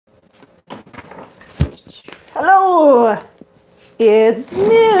Ooh, it's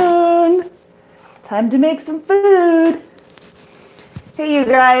noon. Time to make some food. Hey you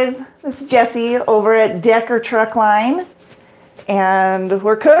guys, this is Jessie over at Decker Truck Line, and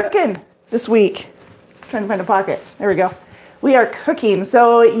we're cooking this week. I'm trying to find a pocket. There we go. We are cooking.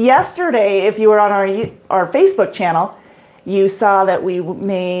 So yesterday, if you were on our Facebook channel, you saw that we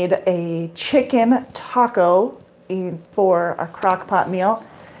made a chicken taco for our Crockpot meal.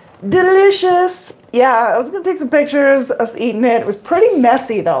 Delicious. Yeah, I was gonna take some pictures of us eating it. It was pretty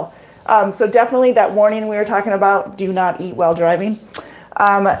messy though. So definitely that warning we were talking about, do not eat while driving,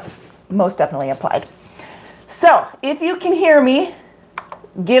 most definitely applied. So if you can hear me,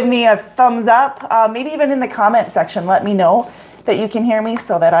 give me a thumbs up. Maybe even in the comment section, let me know that you can hear me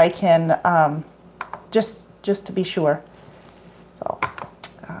so that I can, just to be sure. So,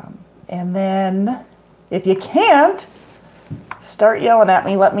 and then if you can't, start yelling at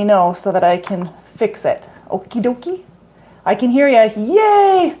me, let me know so that I can fix it. Okie dokie. I can hear you.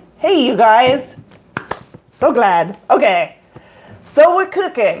 Yay! Hey, you guys. So glad. Okay, so we're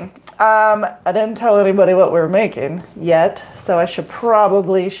cooking. I didn't tell anybody what we're making yet, so I should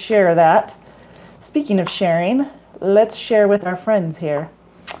probably share that. Speaking of sharing, let's share with our friends here.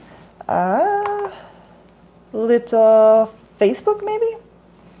 Little Facebook, maybe?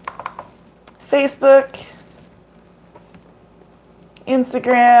 Facebook.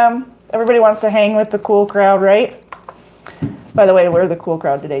 Instagram. Everybody wants to hang with the cool crowd, right? By the way, we're the cool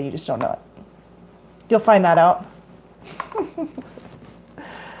crowd today. You just don't know it. You'll find that out.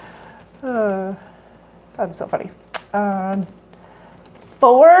 I'm so funny.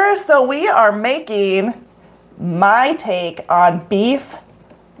 So we are making my take on beef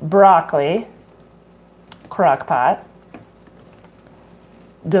broccoli crockpot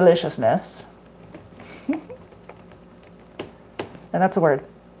deliciousness. And that's a word.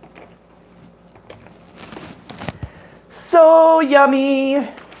 So yummy.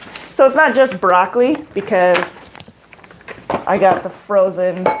 So it's not just broccoli because I got the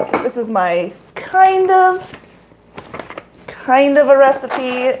frozen. This is my kind of a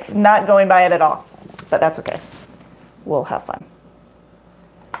recipe, not going by it at all, but that's okay. We'll have fun.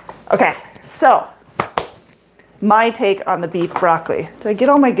 Okay, so my take on the beef broccoli. Did I get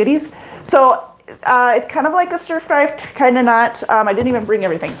all my goodies? So it's kind of like a stir fry, kind of not. I didn't even bring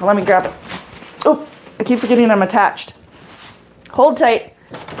everything, so let me grab it. Oh, I keep forgetting I'm attached. Hold tight.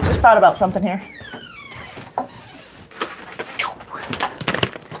 Just thought about something here.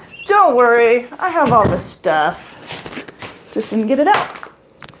 Don't worry, I have all the stuff. Just didn't get it out.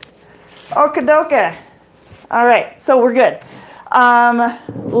 Okie-dokie. All right, so we're good.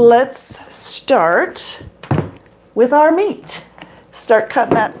 Let's start with our meat. Start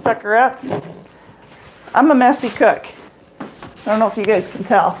cutting that sucker up. I'm a messy cook. I don't know if you guys can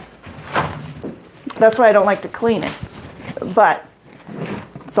tell. That's why I don't like to clean it, but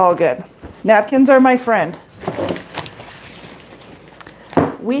it's all good. Napkins are my friend.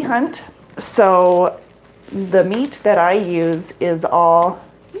 We hunt, so the meat that I use is all,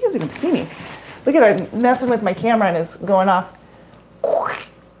 you guys even see me. Look at it, I'm messing with my camera and it's going off.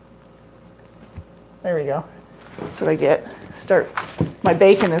 There we go. That's what I get. My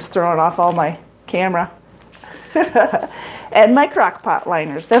bacon is throwing off all my camera. And my crock pot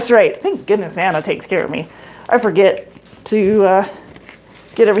liners. That's right. Thank goodness Anna takes care of me. I forget to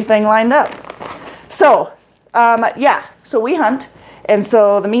get everything lined up. So, yeah, so we hunt. And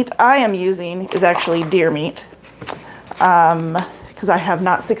so the meat I am using is actually deer meat. Because I have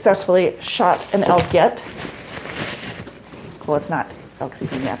not successfully shot an elk yet. Well, it's not elk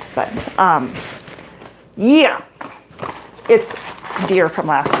season yet, but yeah. It's deer from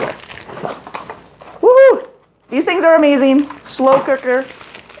last year. Woohoo! These things are amazing. Slow cooker.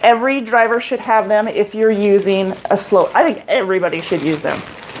 Every driver should have them if you're using a slow. I think everybody should use them.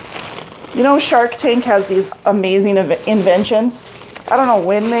 You know, Shark Tank has these amazing inventions. I don't know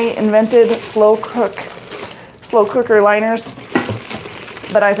when they invented slow cooker liners,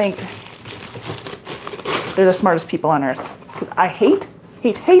 but I think they're the smartest people on earth. Because I hate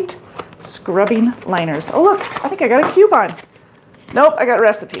scrubbing liners. Oh look, I think I got a coupon. Nope, I got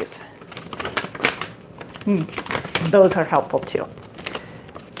recipes. Those are helpful too.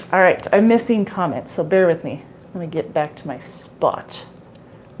 All right, I'm missing comments, so bear with me. Let me get back to my spot.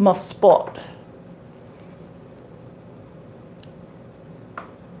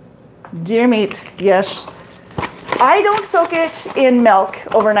 Deer meat, yes. I don't soak it in milk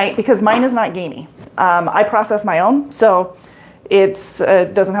overnight because mine is not gamey. I process my own, so it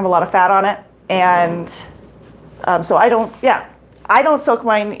doesn't have a lot of fat on it, and so I don't soak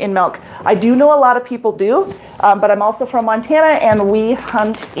mine in milk. I do know a lot of people do, but I'm also from Montana, and we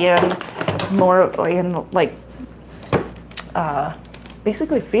hunt in more in like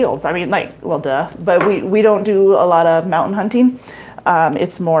basically fields. I mean, like, well, duh, but we don't do a lot of mountain hunting.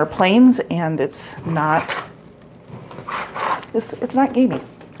 It's more plains, and it's not gamey.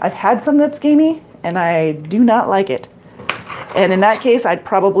 I've had some that's gamey, and I do not like it. And in that case, I'd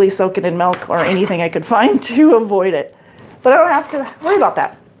probably soak it in milk or anything I could find to avoid it. But I don't have to worry about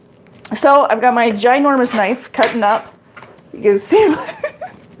that. So I've got my ginormous knife cutting up. You can see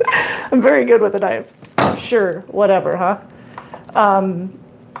I'm very good with a knife. Sure, whatever, huh?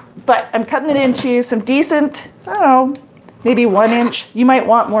 But I'm cutting it into some decent, I don't know, maybe 1 inch. You might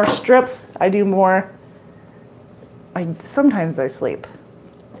want more strips. I do more. Sometimes I sleep.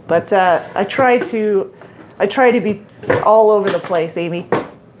 But I try to be all over the place, Amy.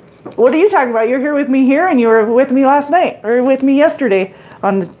 What are you talking about? You're here with me here, and you were with me last night, or with me yesterday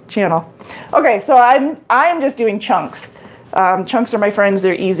on the channel. Okay, so I'm just doing chunks. Chunks are my friends.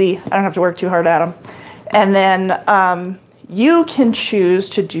 They're easy. I don't have to work too hard at them. And then you can choose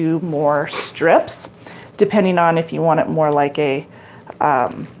to do more strips, depending on if you want it more like a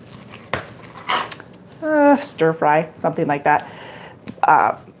stir fry, something like that.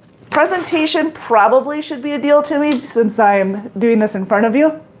 Presentation probably should be a deal to me since I'm doing this in front of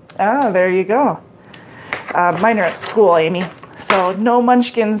you. Oh, there you go. Mine are at school, Amy, so no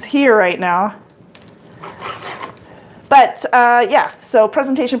munchkins here right now. But yeah, so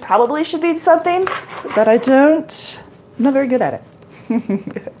presentation probably should be something, but I'm not very good at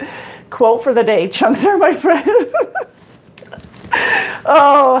it. Quote for the day, chunks are my friend.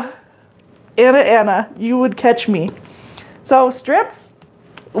 Oh, Anna, you would catch me. So strips,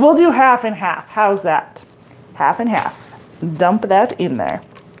 we'll do half and half. How's that? Half and half. Dump that in there.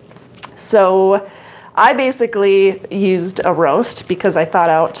 So I basically used a roast because I thought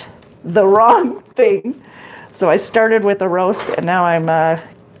out the wrong thing. So I started with a roast, and now I'm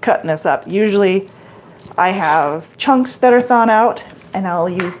cutting this up. Usually I have chunks that are thawed out, and I'll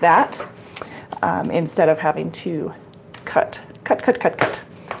use that instead of having to cut.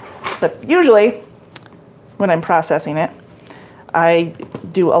 But usually when I'm processing it, I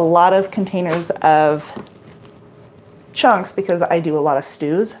do a lot of containers of chunks because I do a lot of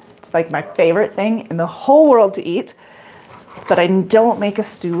stews. It's like my favorite thing in the whole world to eat, but I don't make a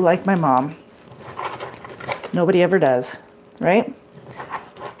stew like my mom. Nobody ever does, right?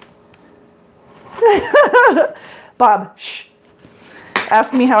 Bob, shh.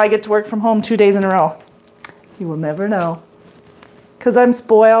 Ask me how I get to work from home 2 days in a row. You will never know. 'Cause I'm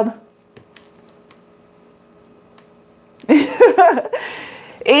spoiled.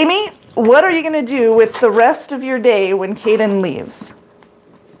 Amy, what are you going to do with the rest of your day when Kaden leaves?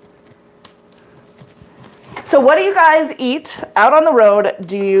 So what do you guys eat out on the road?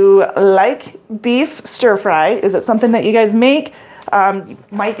 Do you like beef stir fry? Is it something that you guys make? You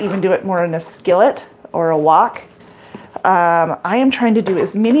might even do it more in a skillet or a wok. I am trying to do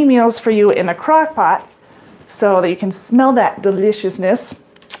as many meals for you in a crock pot so that you can smell that deliciousness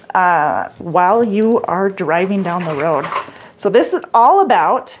while you are driving down the road. So this is all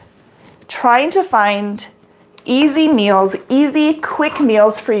about trying to find easy meals, easy, quick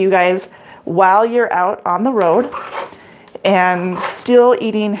meals for you guys while you're out on the road and still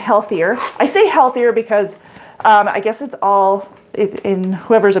eating healthier. I say healthier because I guess it's all in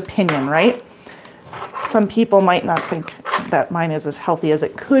whoever's opinion, right? Some people might not think that mine is as healthy as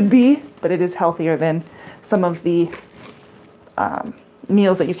it could be, but it is healthier than some of the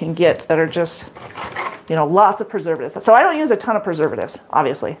meals that you can get that are just, you know, lots of preservatives. So I don't use a ton of preservatives,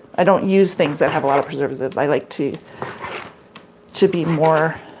 obviously. I don't use things that have a lot of preservatives. I like to be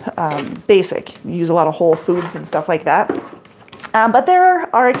more basic. Use a lot of whole foods and stuff like that. But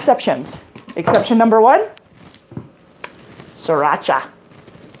there are exceptions. Exception number 1, sriracha.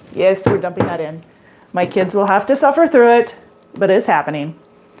 Yes, we're dumping that in. My kids will have to suffer through it, but it's happening.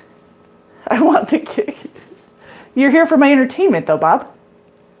 I want the kick. You're here for my entertainment though, Bob.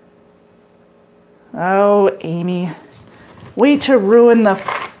 Oh, Amy. Way to ruin the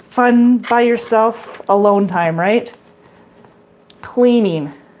fun by yourself alone time, right?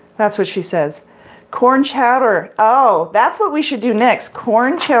 Cleaning. That's what she says. Corn chowder. Oh, that's what we should do next.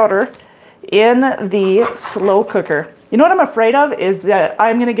 Corn chowder in the slow cooker. You know what I'm afraid of is that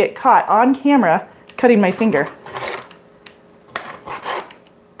I'm going to get caught on camera cutting my finger.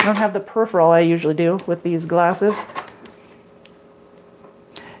 I don't have the peripheral I usually do with these glasses.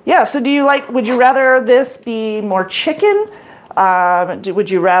 Yeah, so do you like, would you rather this be more chicken? Would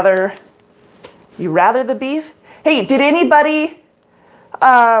you rather the beef? Hey, did anybody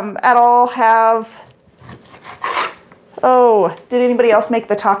at all have, did anybody else make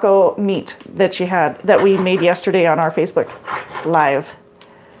the taco meat that we made yesterday on our Facebook Live?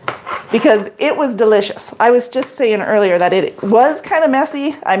 because it was delicious. I was just saying earlier that it was kind of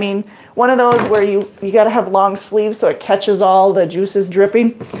messy. I mean, one of those where you got to have long sleeves so it catches all the juices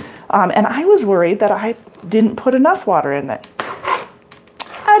dripping. And I was worried that I didn't put enough water in it.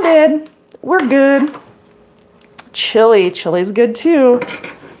 I did. We're good. Chili's good too.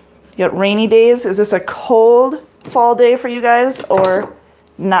 You got rainy days. Is this a cold fall day for you guys or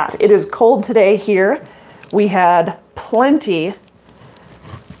not? It is cold today here. We had plenty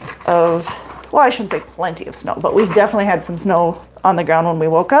of, well, I shouldn't say plenty of snow, but we definitely had some snow on the ground when we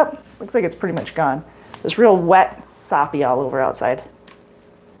woke up. Looks like it's pretty much gone. It's real wet, soppy all over outside.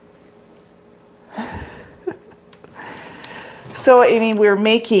 So, Amy, we're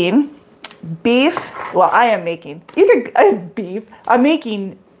making beef. Well, I am making, beef. I'm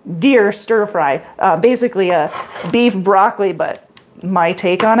making deer stir fry. Basically a beef broccoli, but my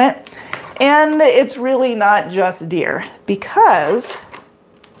take on it. And it's really not just deer, because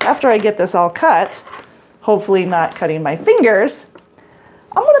after I get this all cut, hopefully not cutting my fingers,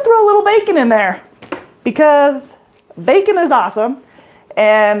 I'm gonna throw a little bacon in there, because bacon is awesome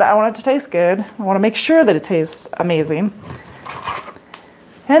and I want it to taste good. I want to make sure that it tastes amazing.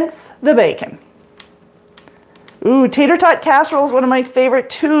 Hence the bacon. Ooh, tater tot casserole is one of my favorite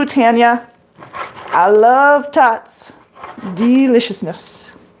too, Tanya. I love tots.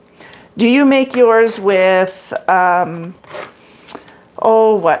 Deliciousness. Do you make yours with, do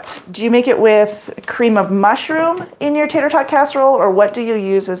you make it with cream of mushroom in your tater tot casserole, or what do you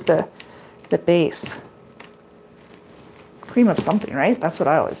use as the base? Cream of something, right? That's what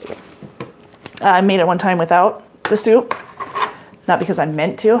I always do. I made it one time without the soup. Not because I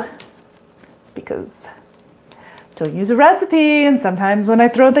meant to. It's because I don't use a recipe, and sometimes when I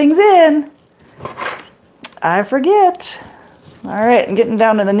throw things in, I forget. All right, I'm getting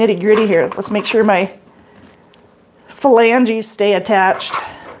down to the nitty-gritty here. Let's make sure my phalanges stay attached.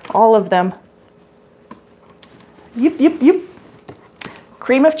 All of them. Yep.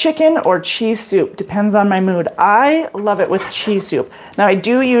 Cream of chicken or cheese soup. Depends on my mood. I love it with cheese soup. Now, I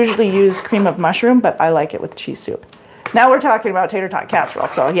do usually use cream of mushroom, but I like it with cheese soup. Now we're talking about tater tot casserole,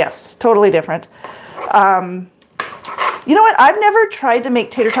 so yes, totally different. You know what? I've never tried to make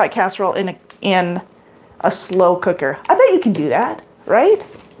tater tot casserole in a slow cooker. I bet you can do that, right?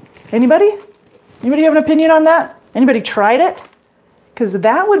 Anybody? Anybody have an opinion on that? Anybody tried it? Because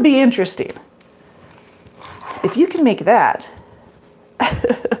that would be interesting. If you can make that,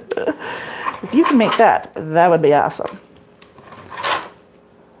 that would be awesome.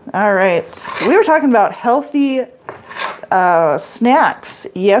 All right, we were talking about healthy snacks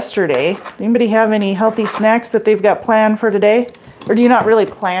yesterday. Anybody have any healthy snacks that they've got planned for today? Or do you not really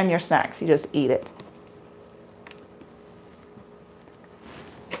plan your snacks? You just eat it?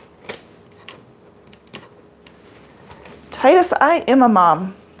 Titus, I am a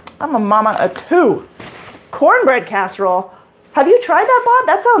mom. I'm a mama of two. Cornbread casserole. Have you tried that, Bob?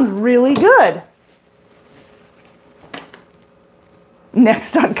 That sounds really good.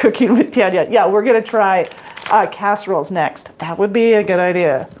 Next on Cooking with Tanya. Yeah, we're going to try casseroles next. That would be a good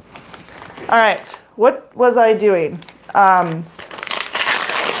idea. All right, what was I doing?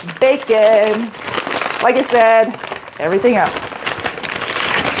 Bacon. Like I said, everything up.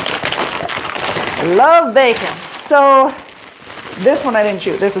 I love bacon. So this one I didn't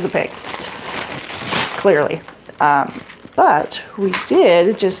shoot. This is a pig, clearly. But we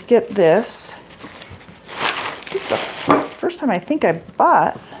did just get this. This is the first time I think I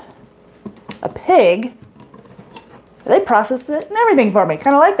bought a pig. They processed it and everything for me.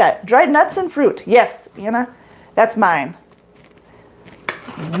 Kind of like that. Dried nuts and fruit. Yes, Anna, that's mine.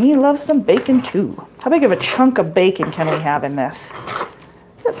 And he loves some bacon too. How big of a chunk of bacon can we have in this?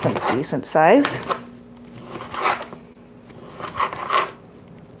 That's some decent size.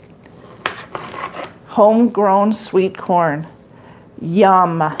 Homegrown sweet corn.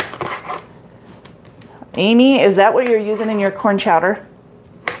 Yum. Amy, is that what you're using in your corn chowder?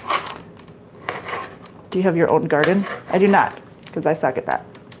 Do you have your own garden? I do not, because I suck at that.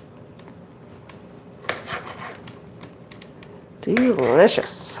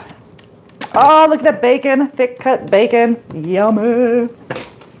 Delicious. Oh, look at that bacon, thick cut bacon. Yummy.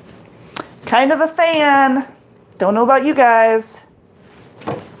 Kind of a fan. Don't know about you guys.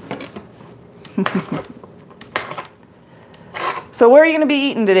 So where are you going to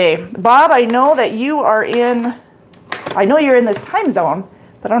be eating today? Bob, I know that you are I know you're in this time zone,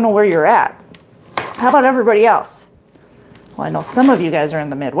 but I don't know where you're at. How about everybody else? Well, I know some of you guys are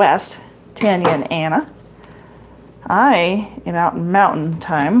in the Midwest, Tanya and Anna. I am out in mountain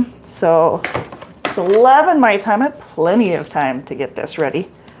time, so it's 11 my time. I have plenty of time to get this ready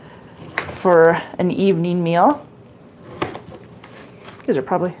for an evening meal. You guys are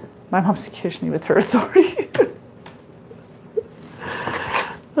probably My mom scares me with her authority.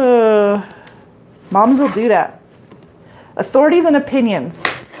 Moms will do that. Authorities and opinions.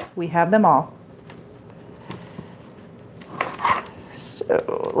 We have them all.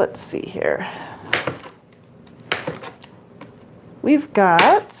 So let's see here. We've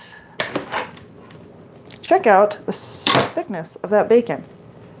got, check out the thickness of that bacon.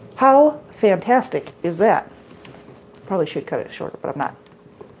 How fantastic is that? Probably should cut it shorter, but I'm not.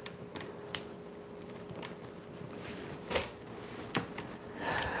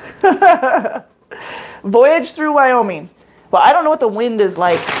 Voyage through Wyoming. Well, I don't know what the wind is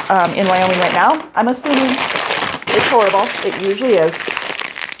like in Wyoming right now. I'm assuming it's horrible. It usually is.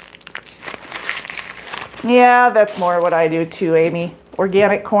 Yeah, that's more what I do too, Amy.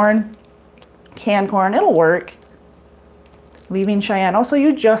 Organic corn, canned corn, it'll work. Leaving Cheyenne. Also,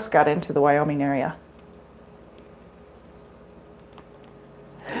 you just got into the Wyoming area.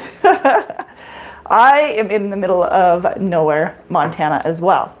 I am in the middle of nowhere, Montana as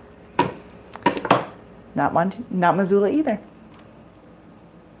well. Not Missoula either.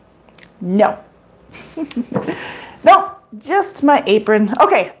 No. No, just my apron.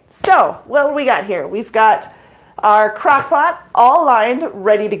 Okay, so what do we got here? We've got our crock pot all lined,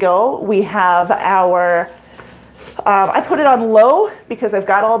 ready to go. We have our, I put it on low because I've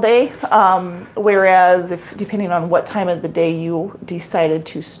got all day, whereas if depending on what time of the day you decided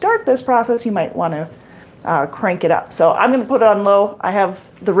to start this process, you might want to crank it up. So I'm going to put it on low. I have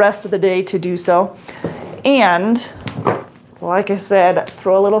the rest of the day to do so. And like I said,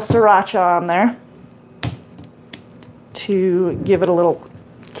 throw a little sriracha on there to give it a little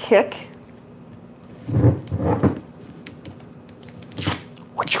kick.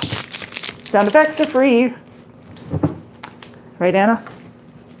 Sound effects are free. Right, Anna?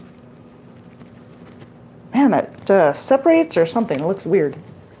 Man, that separates or something. It looks weird.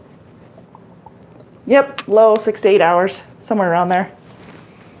 Yep, low, 6 to 8 hours, somewhere around there.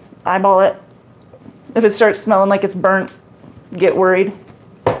 Eyeball it. If it starts smelling like it's burnt, get worried.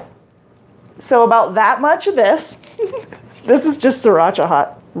 So about that much of this. This is just sriracha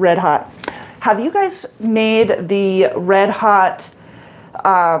hot, red hot. Have you guys made the red hot,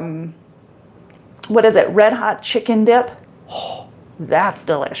 what is it, red hot chicken dip? Oh, that's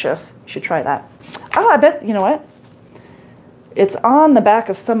delicious. You should try that. Oh, I bet, you know what? It's on the back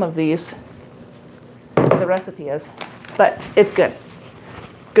of some of these. The recipe is, but it's good.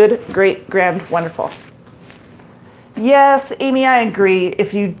 Good, great, grand, wonderful. Yes, Amy, I agree.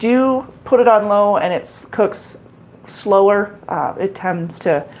 If you do put it on low and it cooks slower, it tends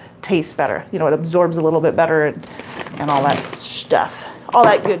to taste better. You know, it absorbs a little bit better and all that stuff. All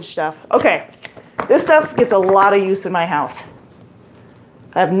that good stuff. Okay, this stuff gets a lot of use in my house.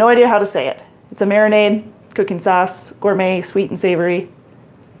 I have no idea how to say it. It's a marinade, cooking sauce, gourmet, sweet and savory.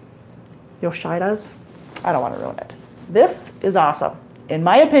 Yoshida's? I don't want to ruin it. This is awesome. In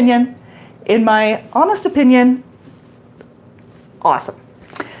my opinion, in my honest opinion, awesome.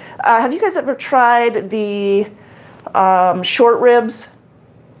 Have you guys ever tried the short ribs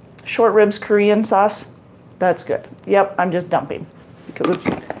Korean sauce? That's good. Yep, I'm just dumping because it's,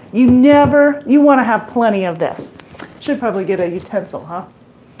 you want to have plenty of this. Should probably get a utensil, huh?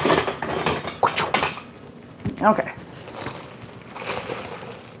 Okay.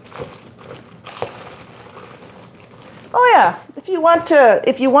 Oh yeah, if you want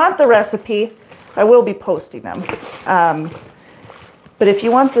the recipe, I will be posting them. But if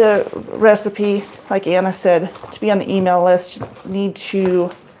you want the recipe, like Anna said, to be on the email list, you need to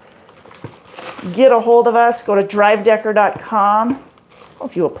get a hold of us. Go to drivedecker.com. Well,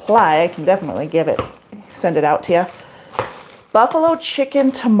 if you apply, I can definitely send it out to you. Buffalo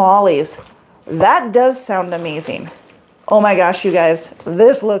chicken tamales. That does sound amazing. Oh my gosh, you guys,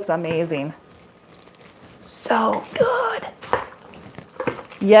 this looks amazing. So good.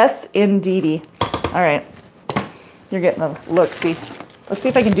 Yes, indeedy. All right, you're getting a look-see. Let's see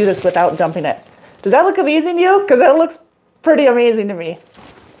if I can do this without dumping it. Does that look amazing to you? Because that looks pretty amazing to me.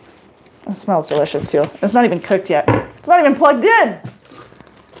 It smells delicious too. It's not even cooked yet. It's not even plugged in.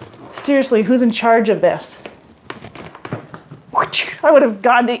 Seriously, who's in charge of this? I would have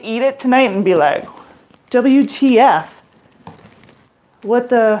gone to eat it tonight and be like, WTF? What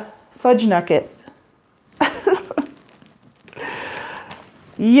the fudge nugget?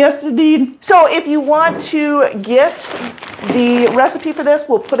 Yes, indeed. So if you want to get the recipe for this,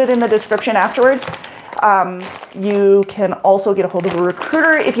 we'll put it in the description afterwards. You can also get a hold of a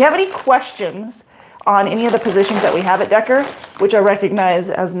recruiter. If you have any questions on any of the positions that we have at Decker, which I recognize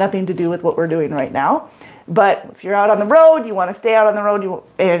has nothing to do with what we're doing right now, But if you're out on the road, you want to stay out on the road,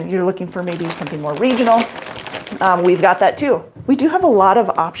 and you're looking for maybe something more regional, we've got that too. We do have a lot of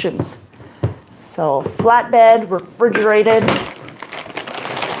options. So flatbed, refrigerated,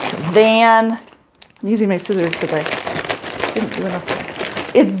 van. I'm using my scissors because I didn't do enough.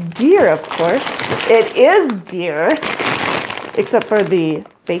 It's deer, of course. It is deer, except for the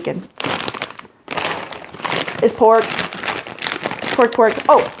bacon. It's pork. Pork.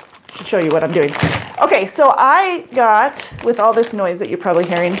 Oh, I should show you what I'm doing. Okay, so I got, with all this noise that you're probably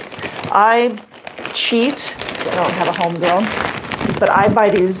hearing, I cheat, because I don't have a homegrown, but I buy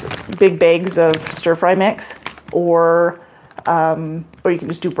these big bags of stir-fry mix, or you can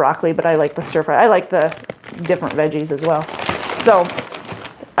just do broccoli, but I like the stir-fry. I like the different veggies as well. So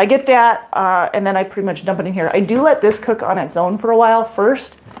I get that, and then I pretty much dump it in here. I do let this cook on its own for a while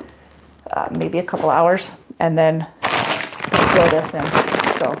first, maybe a couple hours, and then throw this in.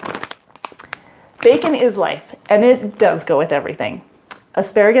 So bacon is life, and it does go with everything.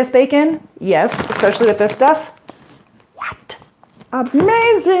 Asparagus bacon, yes, especially with this stuff. What?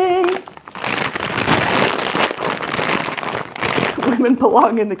 Amazing! Women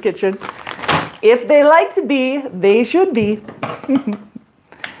belong in the kitchen. If they like to be, they should be.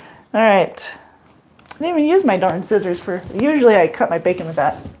 All right. I didn't even use my darn scissors for, usually I cut my bacon with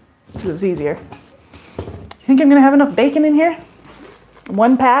that, because it's easier. You think I'm gonna have enough bacon in here?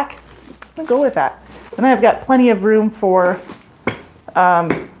 1 pack? I'll go with that. And I've got plenty of room for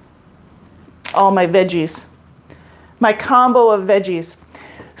all my veggies. My combo of veggies.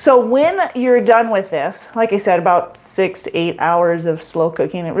 So when you're done with this, like I said, about 6 to 8 hours of slow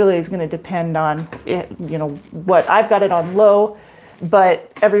cooking. It really is going to depend on it, you know, what I've got it on low,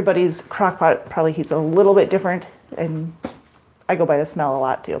 but everybody's crock pot probably heats a little bit different, and I go by the smell a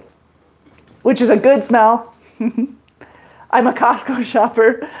lot too, which is a good smell. I'm a Costco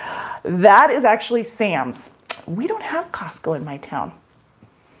shopper. That is actually Sam's. We don't have Costco in my town,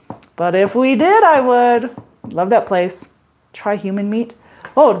 but if we did, I would. Love that place. Try human meat.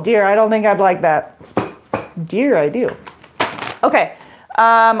 Oh dear, I don't think I'd like that. Dear, I do. Okay,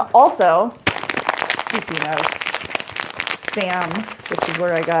 also, speaking of Sam's, which is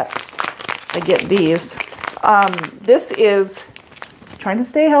where I get these. This is, trying to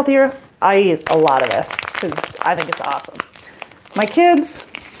stay healthier. I eat a lot of this because I think it's awesome. My kids,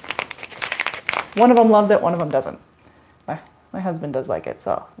 one of them loves it, one of them doesn't. My husband does like it,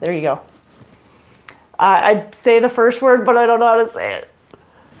 so there you go. I'd say the first word, but I don't know how to say it.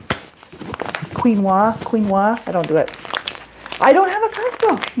 Quinoa. I don't do it. I don't have a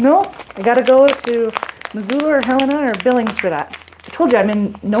Costco. No, I gotta go to Missoula or Helena or Billings for that. I told you I'm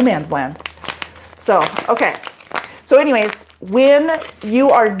in no man's land. So, okay. So anyways, when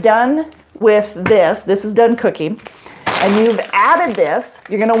you are done with this is done cooking, and you've added this,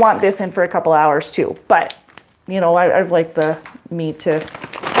 you're gonna want this in for a couple hours too. But, you know, I like the meat to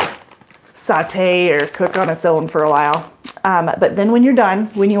saute or cook on its own for a while. But then when you're done,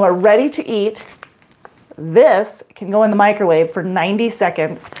 when you are ready to eat, this can go in the microwave for 90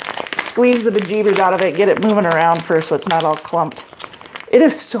 seconds. Squeeze the bejeebers out of it, get it moving around first so it's not all clumped. It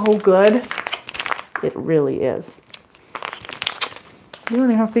is so good. It really is. You don't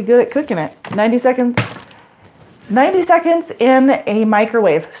even have to be good at cooking it. 90 seconds. 90 seconds in a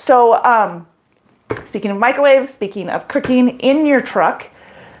microwave. So speaking of microwaves, speaking of cooking in your truck,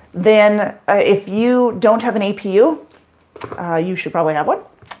 then if you don't have an APU, you should probably have one.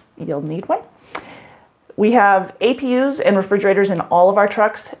 You'll need one. We have APUs and refrigerators in all of our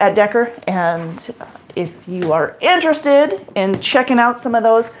trucks at Decker, and if you are interested in checking out some of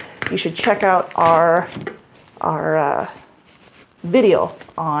those, you should check out our video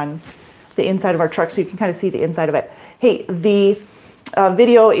on the inside of our truck so you can kind of see the inside of it. Hey, the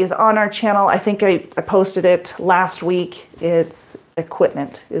video is on our channel. I think I posted it last week. It's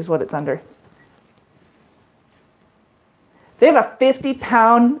equipment is what it's under. They have a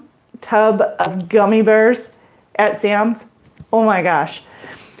 50-pound tub of gummy bears at Sam's. Oh my gosh.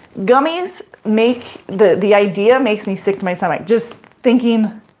 Gummies make, the idea makes me sick to my stomach. Just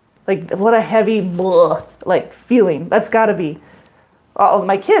thinking, like, what a heavy, blah, like, feeling. That's gotta be. All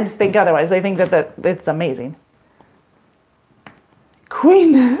my kids think otherwise. They think that it's amazing.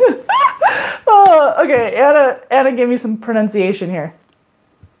 Queen. Oh, okay, Anna gave me some pronunciation here.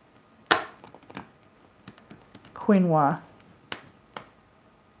 Quinoa.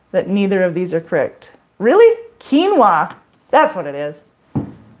 That neither of these are correct. Really? Quinoa. That's what it is.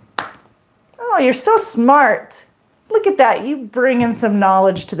 Oh, you're so smart. Look at that. You bring in some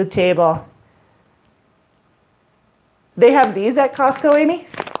knowledge to the table. They have these at Costco, Amy?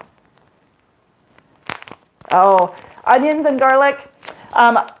 Oh, onions and garlic.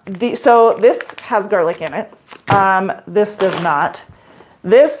 So this has garlic in it. This does not.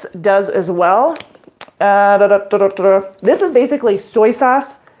 This does as well. This is basically soy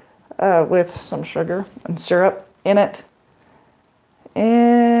sauce with some sugar and syrup in it.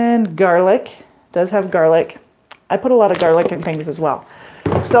 And garlic. Does have garlic. I put a lot of garlic in things as well.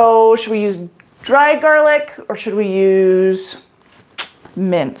 So should we use dry garlic or should we use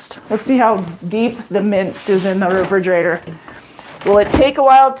minced? Let's see how deep the minced is in the refrigerator. Will it take a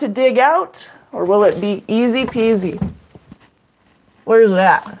while to dig out or will it be easy peasy? Where's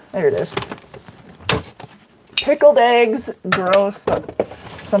that? There it is. Pickled eggs, gross, but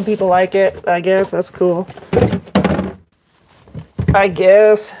some people like it. I guess that's cool. I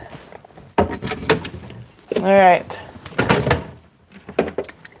guess. All right.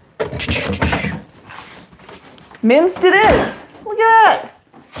 Minced it is. Look at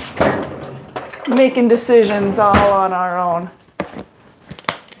that. Making decisions all on our own.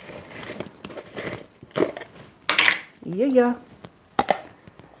 Yeah.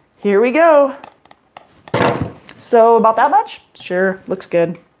 Here we go. So about that much? Sure, looks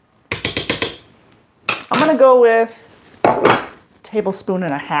good. I'm gonna go with a tablespoon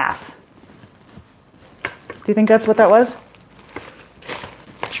and a half. Do you think that's what that was?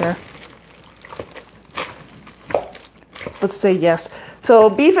 Sure. Let's say yes. So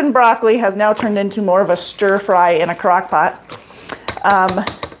beef and broccoli has now turned into more of a stir fry in a crock pot.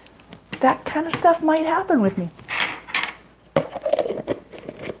 That kind of stuff might happen with me.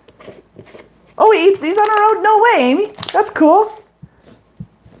 Oh, he eats these on the road? No way, Amy. That's cool.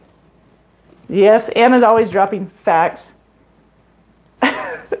 Yes, Anna's always dropping facts.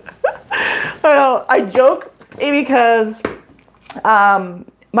 I know, I joke, Amy, because my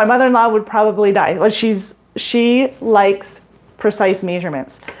mother-in-law would probably die. Like she likes precise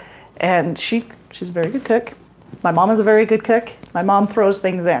measurements, and she's a very good cook. My mom is a very good cook. My mom throws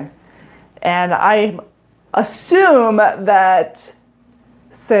things in, and I assume that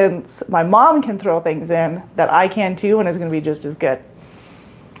since my mom can throw things in, that I can too, and it's going to be just as good.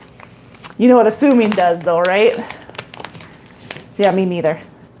 You know what assuming does, though, right? Yeah, me neither.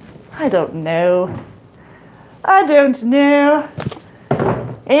 I don't know. I don't know.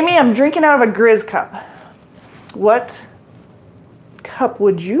 Amy, I'm drinking out of a Grizz cup. What cup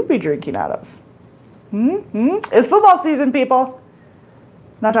would you be drinking out of? It's football season, people.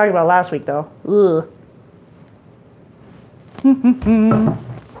 Not talking about last week, though. Ugh.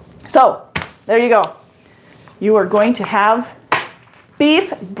 So, there you go. You are going to have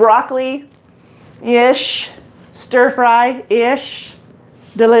beef, broccoli-ish, stir-fry-ish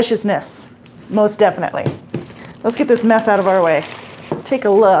deliciousness. Most definitely. Let's get this mess out of our way. Take a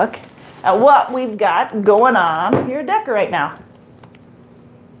look at what we've got going on here at Decker right now.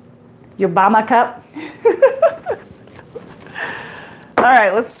 Your Bama cup. All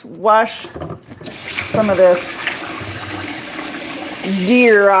right, let's wash some of this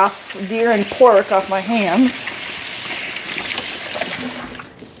deer and pork off my hands.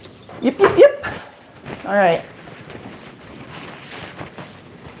 Yep. All right.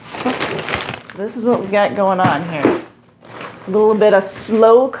 So this is what we've got going on here. A little bit of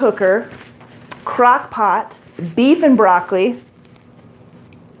slow cooker, crock pot, beef and broccoli.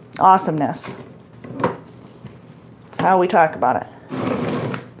 Awesomeness. That's how we talk about it.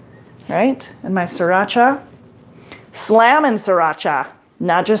 Right? And my sriracha. Slammin' sriracha.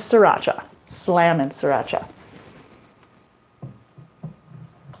 Not just sriracha. Slammin' sriracha.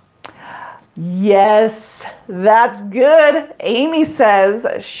 Yes, that's good. Amy says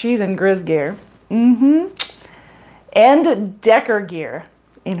she's in Grizz gear. And Decker gear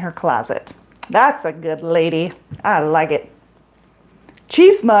in her closet. That's a good lady. I like it.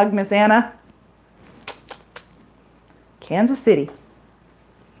 Chiefs mug, Miss Anna. Kansas City.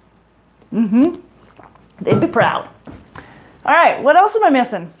 They'd be proud. All right, what else am I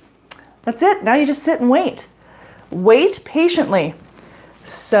missing? That's it. Now you just sit and wait. Wait patiently.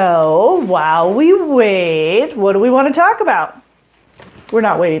 So while we wait, what do we want to talk about? We're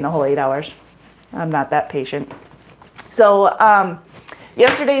not waiting the whole 8 hours. I'm not that patient. So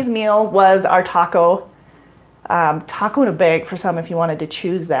yesterday's meal was our taco. Taco in a bag for some if you wanted to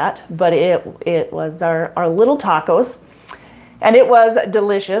choose that. But it was our little tacos. And it was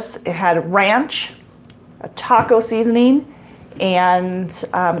delicious. It had ranch, a taco seasoning, and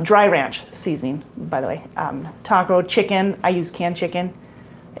dry ranch seasoning, by the way. Taco chicken, I use canned chicken.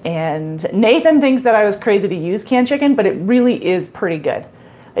 And Nathan thinks that I was crazy to use canned chicken, but it really is pretty good.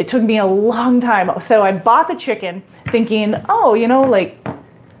 It took me a long time. So I bought the chicken thinking, oh, you know, like,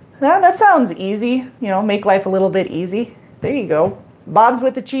 that sounds easy. You know, make life a little bit easy. There you go. Bob's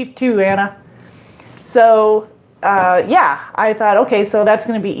with the chief too, Anna. So yeah, I thought, okay, so that's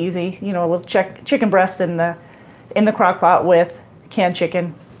going to be easy. You know, a little chicken breasts in the crock pot with canned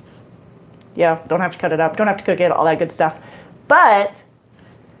chicken. Yeah, don't have to cut it up, don't have to cook it, all that good stuff. But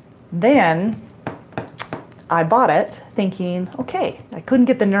then I bought it thinking, okay, I couldn't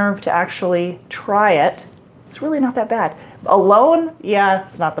get the nerve to actually try it. It's really not that bad. Alone, yeah,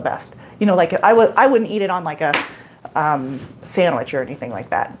 it's not the best. You know, like I wouldn't eat it on like a sandwich or anything like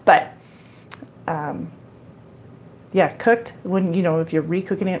that. But yeah, cooked, when, you know, if you're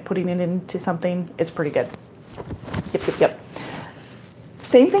recooking it, putting it into something, it's pretty good. Yep, yep, yep.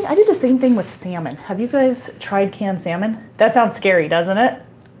 Same thing, I did the same thing with salmon. Have you guys tried canned salmon? That sounds scary, doesn't it?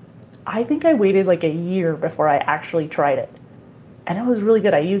 I think I waited like a year before I actually tried it. And it was really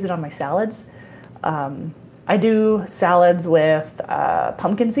good. I use it on my salads. I do salads with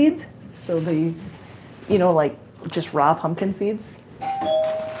pumpkin seeds. So the, you know, like just raw pumpkin seeds.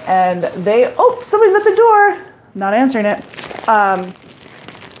 And they, oh, somebody's at the door. Not answering it.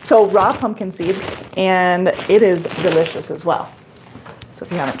 So raw pumpkin seeds, and it is delicious as well. So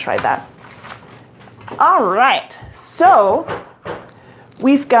if you haven't tried that. All right, so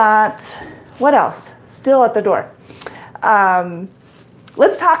we've got, what else? Still at the door.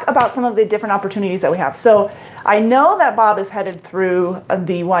 Let's talk about some of the different opportunities that we have. So I know that Bob is headed through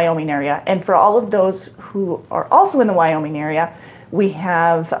the Wyoming area, and for all of those who are also in the Wyoming area, we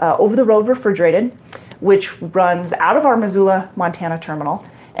have over-the-road refrigerated, which runs out of our Missoula, Montana terminal,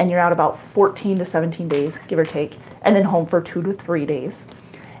 and you're out about 14 to 17 days, give or take, and then home for 2 to 3 days.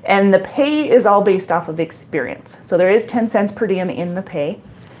 And the pay is all based off of experience. So there is 10 cents per diem in the pay,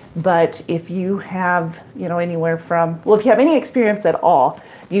 but if you have, you know, anywhere from, well, if you have any experience at all,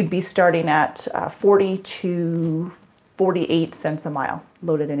 you'd be starting at 40 to 48 cents a mile,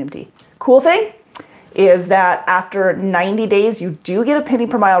 loaded and empty. Cool thing is that after 90 days, you do get a penny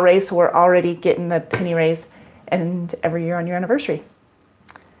per mile raise, so we're already getting the penny raise, and every year on your anniversary.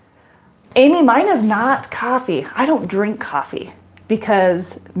 Amy, mine is not coffee. I don't drink coffee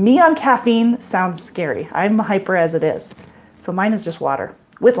because me on caffeine sounds scary. I'm hyper as it is. So mine is just water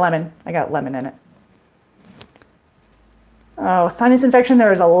with lemon. I got lemon in it. Oh, sinus infection.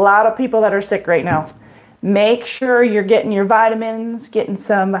 There is a lot of people that are sick right now. Make sure you're getting your vitamins, getting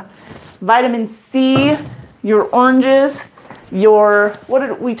some vitamin C, your oranges, your, what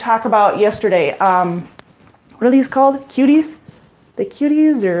did we talk about yesterday? What are these called? Cuties? The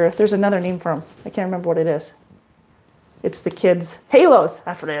cuties, or there's another name for them. I can't remember what it is. It's the kids. Halos,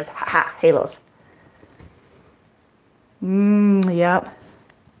 that's what it is. Ha, halos. Yep.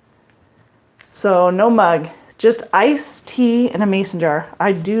 So no mug, just iced tea in a mason jar.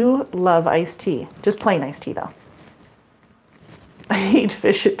 I do love iced tea, just plain iced tea though. I hate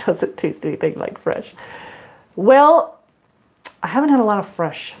fish, it doesn't taste anything like fresh. Well, I haven't had a lot of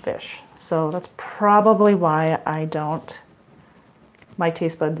fresh fish, so that's probably why I don't, my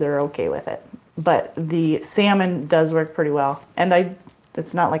taste buds are okay with it. But the salmon does work pretty well. And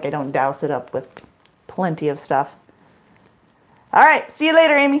it's not like I don't douse it up with plenty of stuff. All right, see you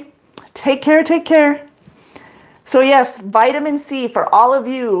later, Amy. Take care, take care. So yes, vitamin C for all of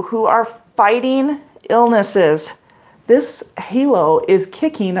you who are fighting illnesses. This halo is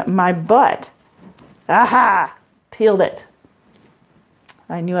kicking my butt. Aha, peeled it.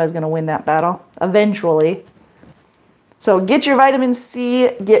 I knew I was gonna win that battle eventually. So get your vitamin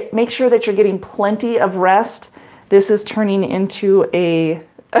C, make sure that you're getting plenty of rest. This is turning into a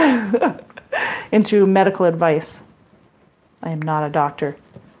into medical advice. I am not a doctor.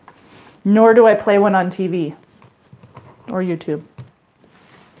 Nor do I play one on TV or YouTube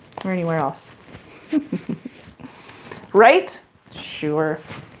or anywhere else. Right? Sure.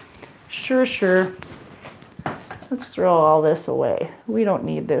 Sure, sure. Let's throw all this away. We don't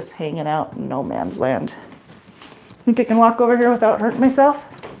need this hanging out in no man's land. Think I can walk over here without hurting myself?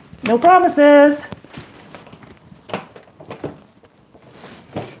 No promises.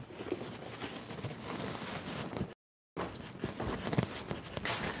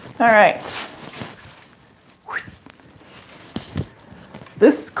 All right.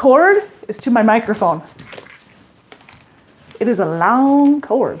 This cord is to my microphone. It is a long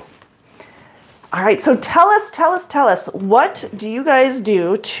cord. All right, so tell us, what do you guys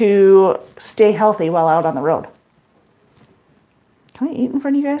do to stay healthy while out on the road? Can I eat in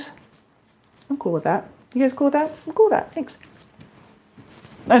front of you guys? I'm cool with that. You guys cool with that? I'm cool with that, thanks.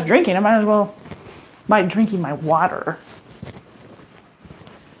 I was drinking, I might as well, drinking my water.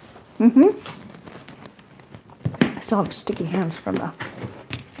 I still have sticky hands from the,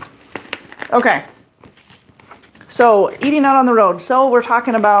 okay. So eating out on the road. So we're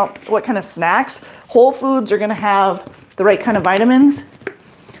talking about what kind of snacks. Whole Foods are gonna have the right kind of vitamins.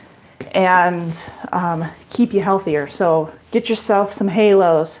 and keep you healthier. So get yourself some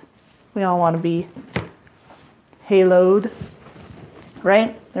halos. We all want to be haloed,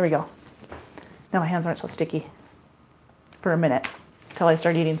 right? There we go. Now my hands aren't so sticky for a minute until I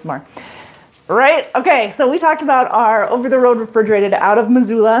start eating some more. Right? Okay, so we talked about our over-the-road refrigerated out of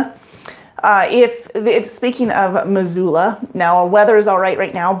Missoula. Speaking of Missoula, now weather is all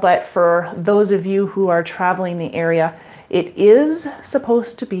right now, but for those of you who are traveling the area, it is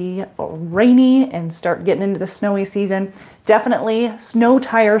supposed to be rainy and start getting into the snowy season. Definitely snow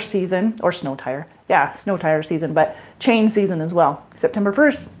tire season, snow tire season, but chain season as well. September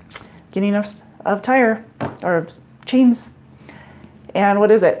 1st, beginning of tire or chains. And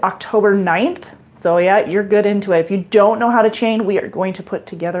what is it? October 9th. So yeah, you're good into it. If you don't know how to chain, we are going to put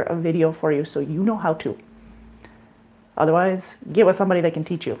together a video for you so you know how to. Otherwise, get with somebody that can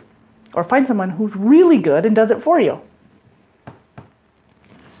teach you. Or find someone who's really good and does it for you.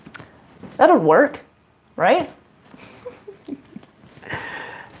 That'll work, right?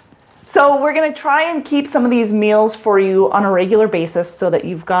 So we're going to try and keep some of these meals for you on a regular basis so that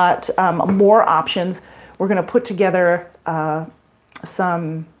you've got more options. We're going to put together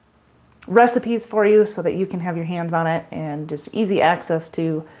some recipes for you so that you can have your hands on it and just easy access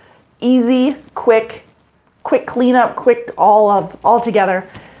to easy, quick cleanup, quick all together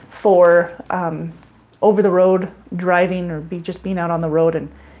for over the road driving or just being out on the road and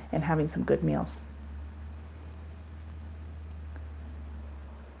having some good meals.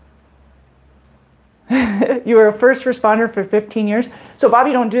 You were a first responder for 15 years. So Bob,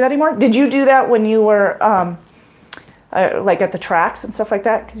 you don't do that anymore? Did you do that when you were like at the tracks and stuff like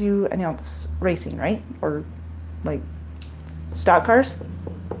that? Because you announce racing, right? Or like stock cars,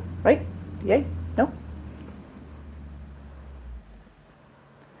 right? Yay? No?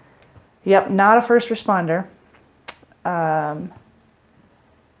 Yep, not a first responder. But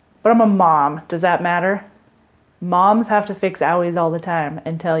I'm a mom. Does that matter? Moms have to fix owies all the time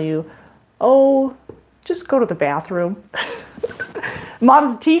and tell you, oh, just go to the bathroom.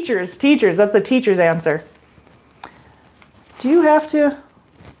 Moms, teachers, that's a teacher's answer. Do you have to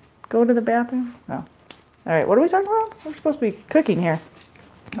go to the bathroom? No. All right, what are we talking about? We're supposed to be cooking here.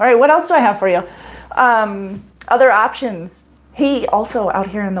 All right, what else do I have for you? Other options. Hey, also out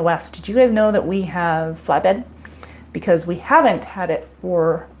here in the West, did you guys know that we have flatbed? Because we haven't had it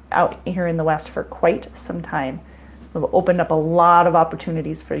out here in the West for quite some time. We've opened up a lot of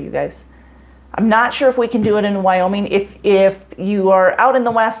opportunities for you guys. I'm not sure if we can do it in Wyoming. If you are out in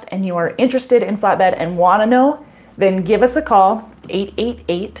the West and you are interested in flatbed and want to know, then give us a call,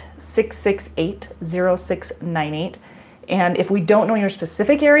 888-668-0698. And if we don't know your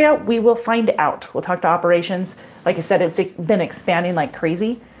specific area, we will find out. We'll talk to operations. Like I said, it's been expanding like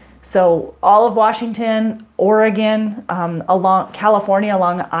crazy. So all of Washington, Oregon, along California,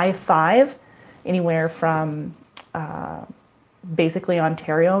 along I-5, anywhere from basically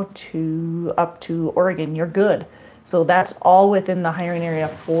Ontario up to Oregon, you're good. So that's all within the hiring area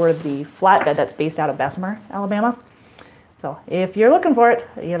for the flatbed that's based out of Bessemer, Alabama. So if you're looking for it,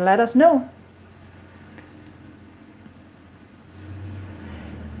 you let us know.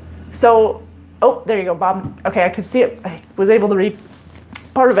 So, oh, there you go, Bob. Okay, I could see it. I was able to read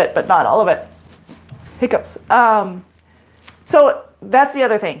part of it, but not all of it. Hiccups. So that's the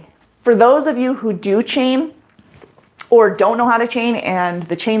other thing. For those of you who do chain or don't know how to chain and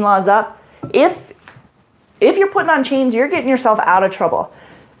the chain law's up, if you're putting on chains, you're getting yourself out of trouble.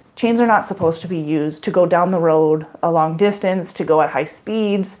 Chains are not supposed to be used to go down the road a long distance, to go at high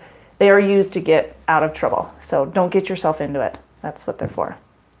speeds. They are used to get out of trouble. So don't get yourself into it. That's what they're for.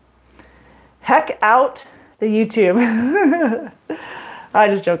 Heck out the YouTube. I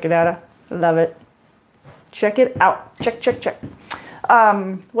just joking at her. Love it. Check it out. Check.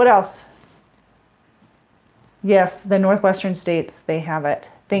 What else? Yes, the Northwestern states, they have it.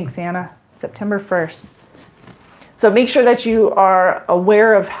 Thanks, Anna. September 1st. So make sure that you are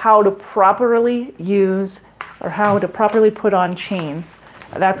aware of how to properly use or how to properly put on chains.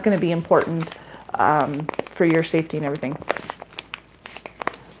 That's going to be important for your safety and everything.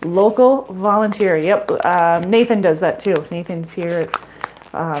 Local volunteer. Yep. Nathan does that too. Nathan's here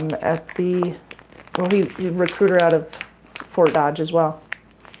at the, well, he's a recruiter out of Fort Dodge as well.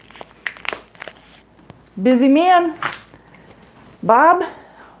 Busy man. Bob,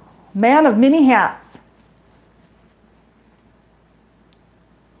 man of many hats.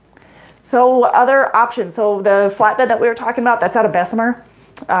 So other options. So the flatbed that we were talking about, that's out of Bessemer.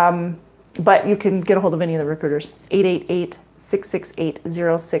 But you can get a hold of any of the recruiters.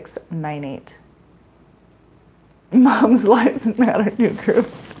 888-668-0698. Mom's Lives Matter New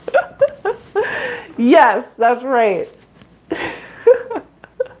Group. Yes, that's right.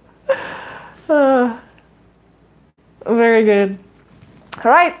 Very good. All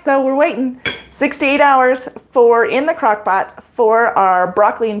right, so we're waiting 6 to 8 hours in the crock pot for our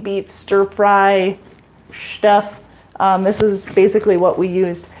broccoli and beef stir fry stuff. This is basically what we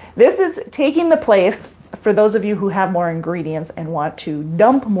used. This is taking the place, for those of you who have more ingredients and want to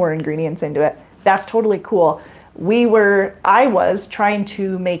dump more ingredients into it, that's totally cool. I was trying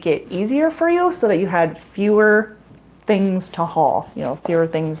to make it easier for you so that you had fewer things to haul, fewer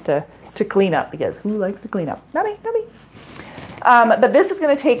things to clean up, because who likes to clean up? Not me, not me. But this is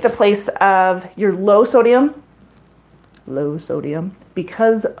going to take the place of your low sodium,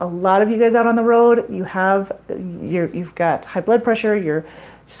 because a lot of you guys out on the road, you've got high blood pressure, your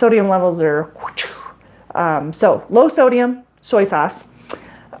sodium levels are, so low sodium soy sauce,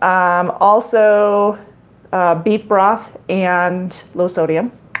 also beef broth and low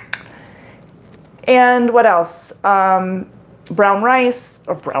sodium. And what else? Brown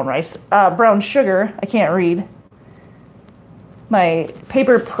sugar. I can't read. My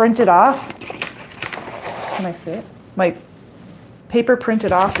paper printed off. Can I say it? My paper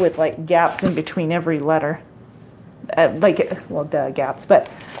printed off with like gaps in between every letter. Gaps, but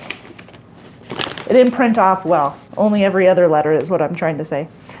it didn't print off well. Only every other letter is what I'm trying to say.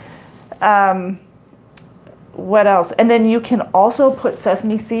 What else? And then you can also put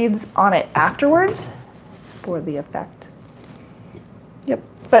sesame seeds on it afterwards for the effect. Yep,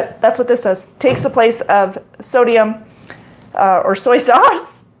 but that's what this does. Takes the place of sodium or soy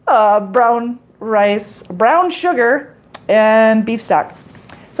sauce, brown rice, brown sugar, and beef stock.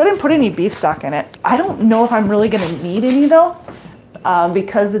 So I didn't put any beef stock in it. I don't know if I'm really going to need any though,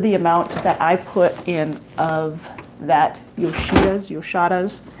 because of the amount that I put in of that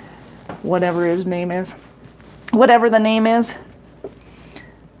Yoshada's, whatever his name is. Whatever the name is.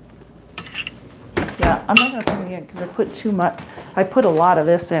 Yeah, I'm not going to put it in because I put too much. I put a lot of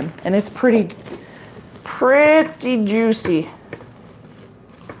this in, and it's pretty juicy.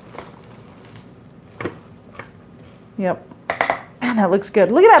 Yep. Man, that looks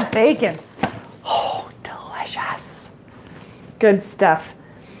good. Look at that bacon. Oh, delicious. Good stuff.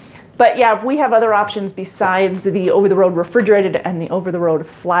 But yeah, we have other options besides the over-the-road refrigerated and the over-the-road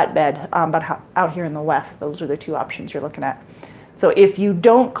flatbed, but out here in the West, those are the two options you're looking at. So if you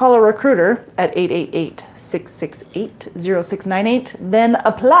don't call a recruiter at 888-668-0698, then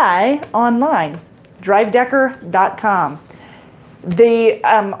apply online, drivedecker.com.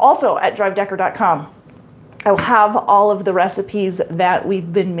 Also at drivedecker.com, I'll have all of the recipes that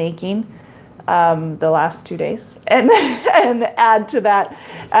we've been making the last 2 days and add to that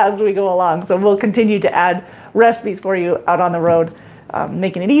as we go along. So we'll continue to add recipes for you out on the road,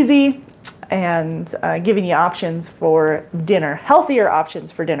 making it easy and giving you options for dinner, healthier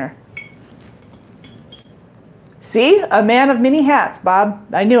options for dinner. See, a man of many hats, Bob.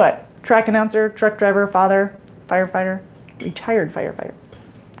 I knew it. Track announcer, truck driver, father, firefighter, retired firefighter.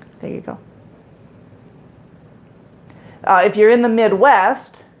 There you go. If you're in the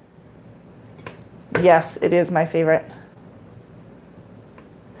Midwest, yes, it is my favorite.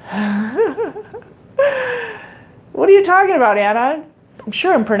 What are you talking about, Anna? I'm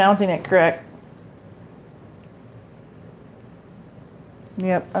sure I'm pronouncing it correct.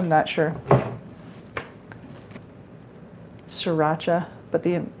 Yep, I'm not sure. Sriracha, but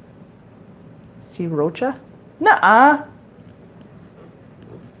the Sriracha? Nuh-uh.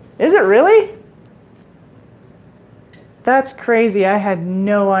 Is it really? That's crazy. I had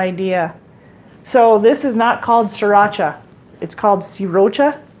no idea. So this is not called sriracha. It's called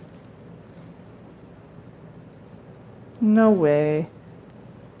sriracha? No way.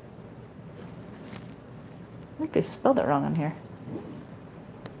 I think they spelled it wrong on here.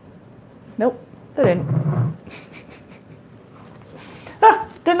 Nope, they didn't.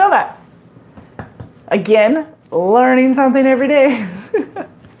 Didn't know that. Again, learning something every day.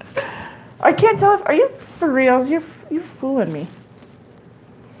 I can't tell if, are you for reals? You're fooling me.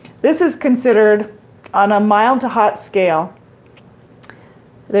 This is considered on a mild to hot scale.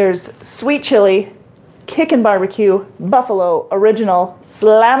 There's sweet chili, kickin' barbecue, buffalo, original,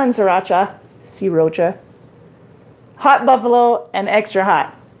 slammin' sriracha, hot buffalo, and extra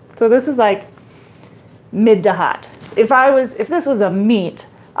hot. So this is like mid to hot. If this was a meat,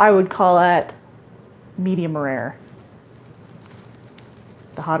 I would call it medium rare.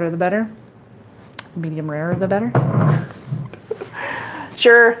 The hotter the better. Medium rare the better.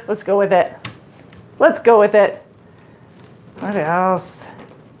 Sure, let's go with it. Let's go with it. What else?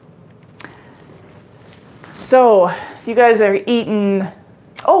 So, if you guys are eating,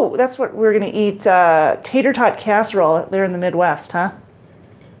 oh, that's what we're gonna eat, tater tot casserole there in the Midwest, huh?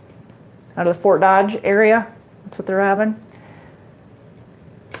 Out of the Fort Dodge area, that's what they're having.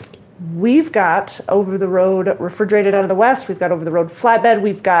 we've got over-the-road refrigerated out of the West. We've got over-the-road flatbed.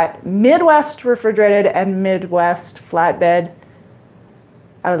 We've got Midwest refrigerated and Midwest flatbed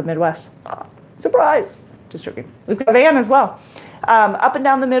out of the Midwest. Surprise! Just joking. We've got van as well. Up and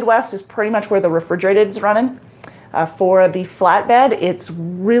down the Midwest is pretty much where the refrigerated is running. For the flatbed, it's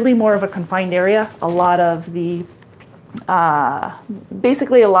really more of a confined area. A lot of the,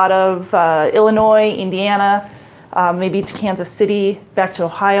 basically a lot of Illinois, Indiana, maybe to Kansas City, back to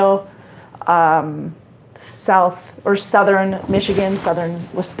Ohio, south or southern Michigan, southern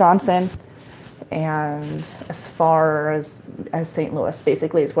Wisconsin, and as far as St. Louis,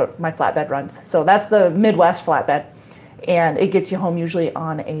 basically, is what my flatbed runs. So that's the Midwest flatbed, and it gets you home usually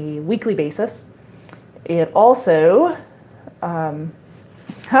on a weekly basis. It also, I'm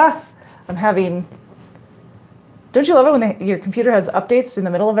having, don't you love it when your computer has updates in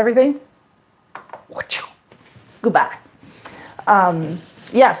the middle of everything? Goodbye.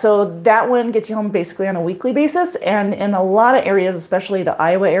 Yeah, so that one gets you home basically on a weekly basis, and in a lot of areas, especially the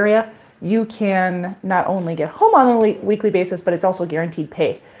Iowa area, you can not only get home on a weekly basis, but it's also guaranteed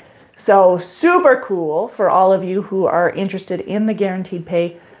pay. So super cool for all of you who are interested in the guaranteed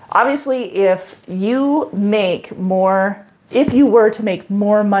pay. Obviously, if you were to make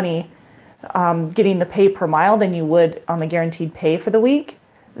more money getting the pay per mile than you would on the guaranteed pay for the week,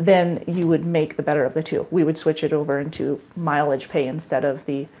 then you would make the better of the two. We would switch it over into mileage pay instead of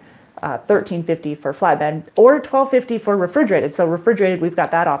the $13.50 for flatbed or $12.50 for refrigerated. So refrigerated, we've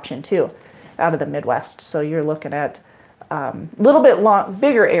got that option too out of the Midwest. So you're looking at a little bit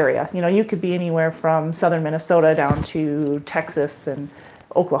bigger area. You know, you could be anywhere from southern Minnesota down to Texas and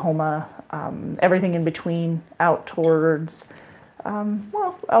Oklahoma, everything in between, out towards,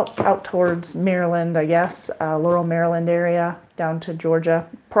 out towards Maryland, I guess, Laurel, Maryland area, down to Georgia.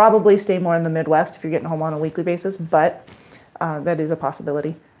 Probably stay more in the Midwest if you're getting home on a weekly basis, but that is a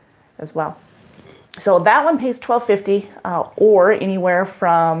possibility as well. So that one pays $12.50 or anywhere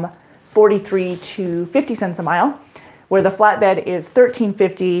from 43 to 50 cents a mile, where the flatbed is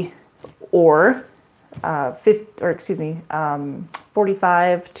 $13.50 or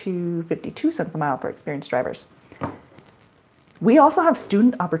 45 to 52 cents a mile for experienced drivers. We also have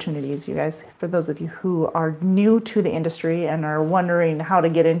student opportunities, you guys, for those of you who are new to the industry and are wondering how to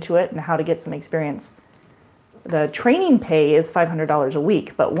get into it and how to get some experience. The training pay is $500 a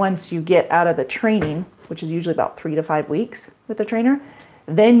week, but once you get out of the training, which is usually about 3 to 5 weeks with the trainer,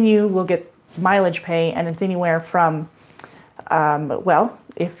 then you will get mileage pay, and it's anywhere from, well,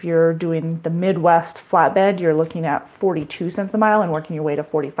 if you're doing the Midwest flatbed, you're looking at 42 cents a mile and working your way to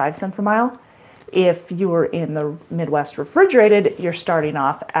 45 cents a mile. If you were in the Midwest refrigerated, you're starting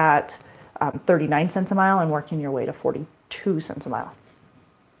off at 39 cents a mile and working your way to 42 cents a mile.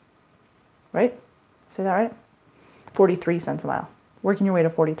 Right? Say that right? 43 cents a mile, working your way to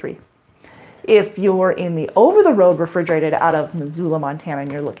 43. If you're in the over-the-road refrigerated out of Missoula, Montana,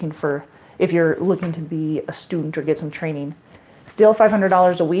 and if you're looking to be a student or get some training, still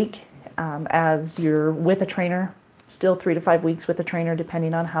 $500 a week as you're with a trainer, still 3 to 5 weeks with a trainer,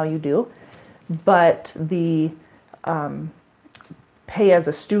 depending on how you do. But the pay as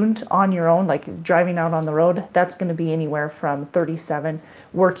a student on your own, like driving out on the road, that's going to be anywhere from 37,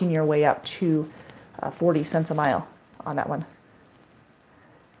 working your way up to 40 cents a mile on that one.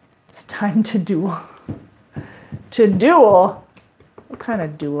 It's time to duel. To duel? What kind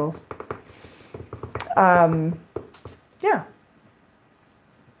of duels? Yeah.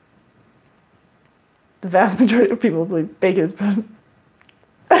 The vast majority of people believe bacon is present.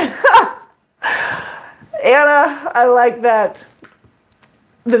 Anna, I like that.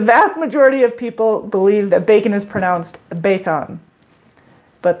 The vast majority of people believe that bacon is pronounced bacon,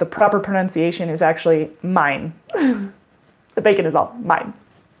 but the proper pronunciation is actually mine. The bacon is all mine.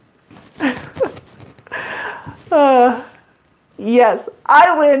 Yes,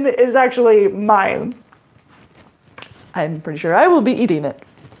 I win is actually mine. I'm pretty sure I will be eating it.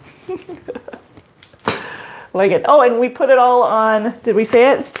 Like it. Oh, and we put it all on, did we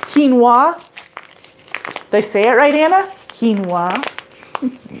say it? Quinoa. Did I say it right, Anna? Quinoa.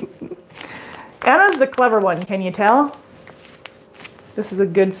 Anna's the clever one, can you tell? This is the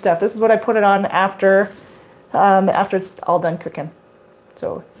good stuff. This is what I put it on after it's all done cooking.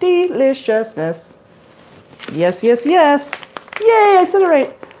 So, deliciousness. Yes, yes, yes. Yay, I said it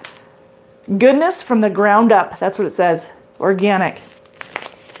right. Goodness from the ground up. That's what it says. Organic.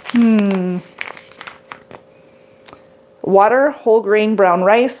 Water, whole grain brown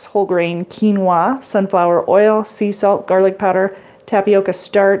rice, whole grain quinoa, sunflower oil, sea salt, garlic powder, tapioca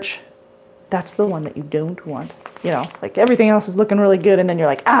starch. That's the one that you don't want. You know, like everything else is looking really good and then you're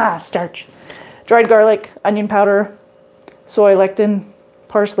like, starch. Dried garlic, onion powder, soy lectin,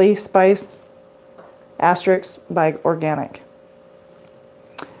 parsley, spice, asterisk by organic.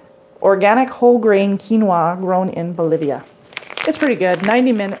 Organic whole grain quinoa grown in Bolivia. It's pretty good.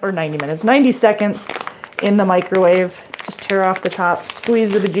 90 seconds in the microwave. Just tear off the top,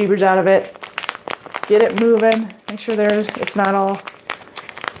 squeeze the bejeebers out of it, get it moving. Make sure it's not all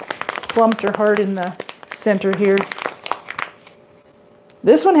clumped or hard in the center here.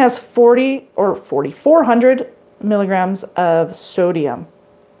 This one has 400 milligrams of sodium.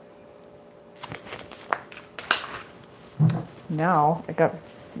 Now, you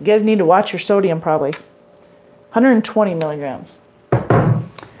guys need to watch your sodium probably. 120 milligrams.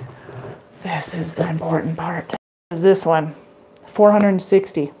 This is the important part. Is this one,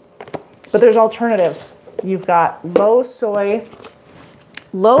 460. But there's alternatives. You've got low sodium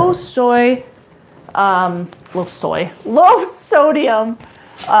soy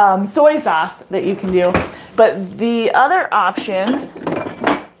sauce that you can do. But the other option,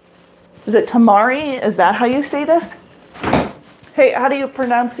 is it tamari? Is that how you say this? Hey, how do you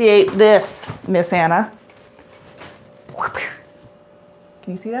pronunciate this, Miss Anna?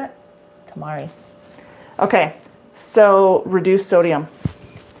 Can you see that? Tamari. Okay, so reduced sodium.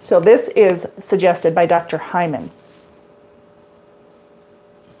 So this is suggested by Dr. Hyman.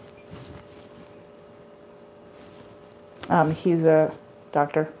 He's a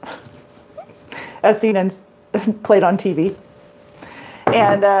doctor, as seen and played on TV.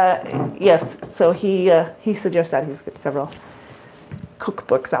 And yes, so he suggests that. He's got several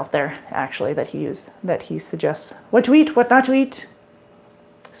cookbooks out there, actually, that he suggests what to eat, what not to eat.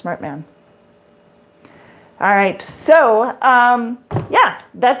 Smart man. All right, so yeah,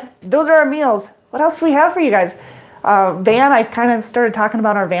 those are our meals. What else do we have for you guys? Van, I kind of started talking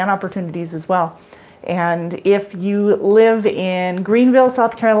about our van opportunities as well. And if you live in Greenville,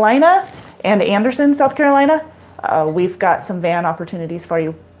 South Carolina, and Anderson, South Carolina, we've got some van opportunities for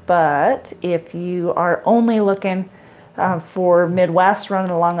you. But if you are only looking for Midwest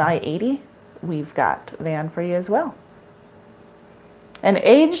running along I-80, we've got van for you as well. An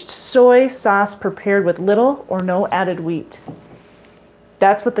aged soy sauce prepared with little or no added wheat.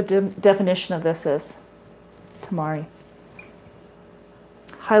 That's what the definition of this is. Tamari.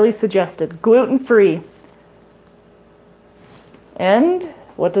 Highly suggested. Gluten-free. And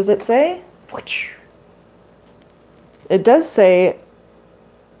what does it say? It does say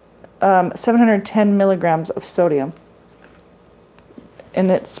 710 milligrams of sodium. And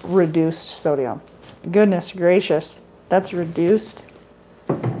it's reduced sodium. Goodness gracious. That's reduced.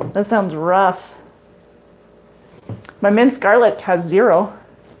 That sounds rough. My mint scarlet has 0.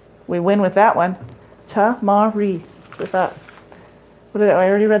 We win with that one. Tamari. With that. I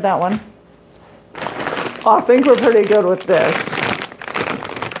already read that one. Oh, I think we're pretty good with this.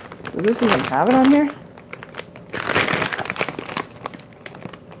 Does this even have it on here?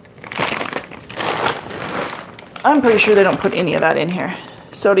 I'm pretty sure they don't put any of that in here.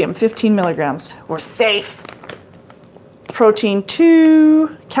 Sodium, 15 milligrams. We're safe. Protein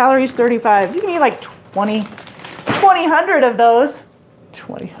 2, calories 35. You can eat like 2,000 of those.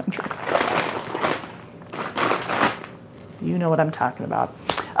 2,000. You know what I'm talking about.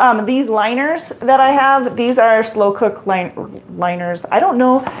 These liners that I have, these are slow cook liners. I don't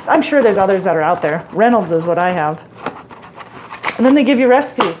know. I'm sure there's others that are out there. Reynolds is what I have. And then they give you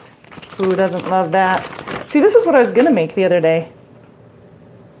recipes. Who doesn't love that? See, this is what I was going to make the other day.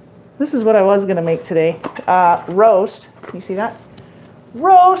 This is what I was going to make today. Roast. Can you see that?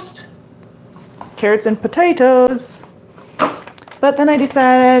 Roast. Carrots and potatoes. But then I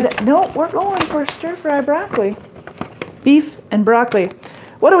decided, no, we're going for stir-fry broccoli. Beef and broccoli.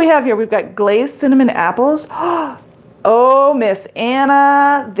 What do we have here? We've got glazed cinnamon apples. Oh, Miss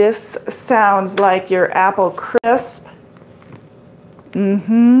Anna, this sounds like your apple crisp.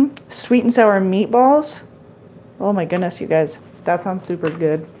 Sweet and sour meatballs. Oh my goodness, you guys. That sounds super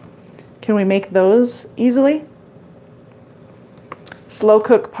good. Can we make those easily? Slow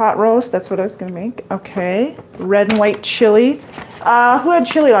cook pot roast. That's what I was going to make. Okay. Red and white chili. Who had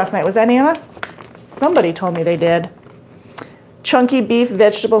chili last night? Was that Anna? Somebody told me they did. Chunky beef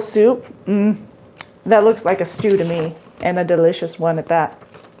vegetable soup. That looks like a stew to me, and a delicious one at that.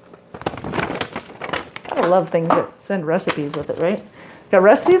 I love things that send recipes with it, right? Got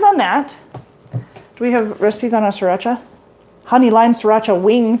recipes on that. Do we have recipes on our sriracha? Honey lime sriracha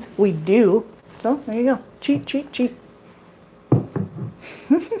wings. We do. So there you go. Cheat, cheat, cheat.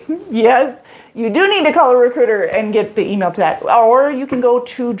 Yes, you do need to call a recruiter and get the email to that. Or you can go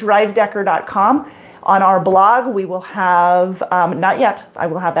to drivedecker.com. On our blog, we will have, not yet, I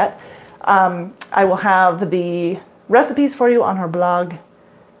will have that. I will have the recipes for you on our blog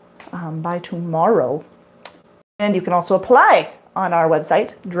by tomorrow. And you can also apply on our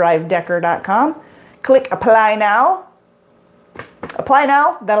website, drivedecker.com. Click apply now. Apply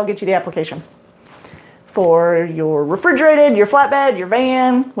now, that'll get you the application for your refrigerated, your flatbed, your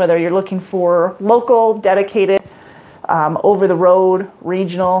van, whether you're looking for local, dedicated, over the road,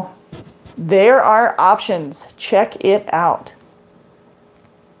 regional. There are options. Check it out.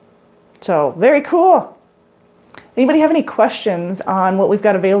 So very cool. Anybody have any questions on what we've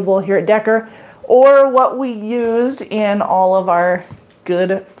got available here at Decker or what we used in all of our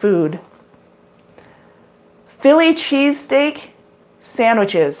good food? Philly cheesesteak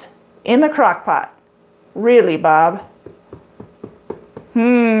sandwiches in the crock pot. Really, Bob?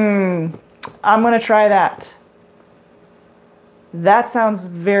 I'm gonna try that. That sounds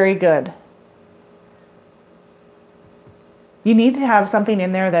very good. You need to have something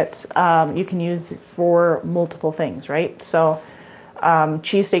in there that you can use for multiple things, right? So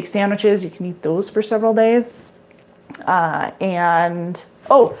cheesesteak sandwiches, you can eat those for several days. And,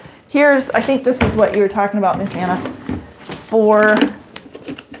 oh, here's, I think this is what you were talking about, Miss Anna, for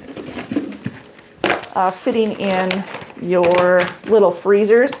fitting in your little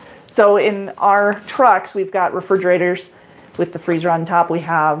freezers. So in our trucks, we've got refrigerators with the freezer on top. We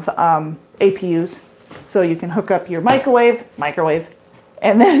have APUs, so you can hook up your microwave,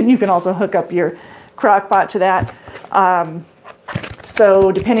 and then you can also hook up your crock pot to that.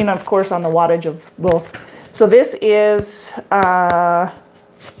 So depending, of course, on the wattage of both. So this is about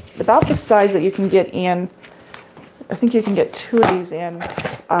the size that you can get in. I think you can get 2 of these in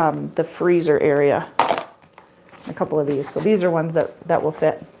the freezer area. A couple of these. So these are ones that will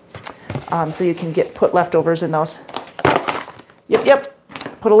fit. So you can put leftovers in those. Yep.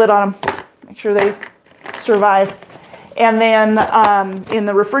 Put a lid on them. Make sure they survive. And then in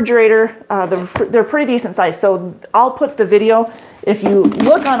the refrigerator, they're pretty decent size. So I'll put the video. If you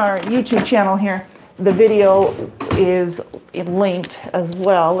look on our YouTube channel here, the video is linked as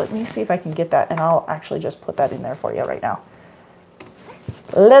well. Let me see if I can get that, and I'll actually just put that in there for you right now.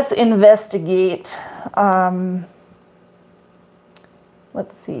 Let's investigate.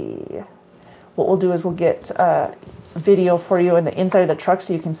 Let's see. What we'll do is we'll get a video for you in the inside of the truck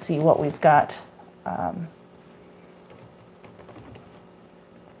so you can see what we've got.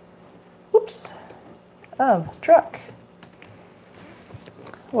 Of truck.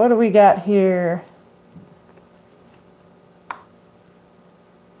 What do we got here?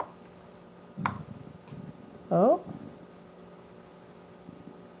 Oh.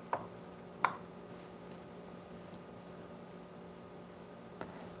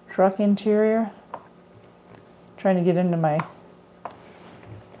 Truck interior. Trying to get into my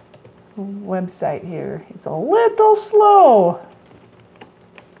website here. It's a little slow.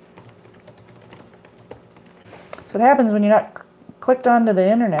 So what happens when you're not clicked onto the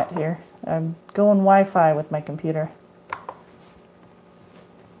internet here. I'm going Wi-Fi with my computer.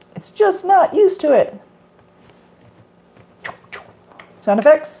 It's just not used to it. Sound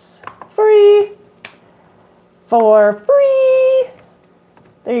effects, free, for free.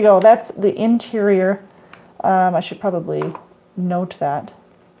 There you go, that's the interior. I should probably note that.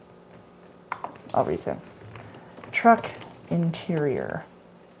 I'll read it. Truck interior.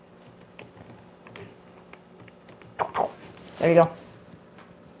 There you go.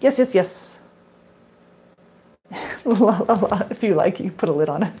 Yes, yes, yes. La, la, la. If you like, you put a lid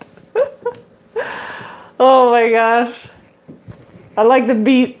on it. Oh my gosh. I like the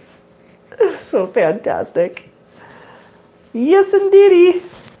beat. It's so fantastic. Yes, indeedy.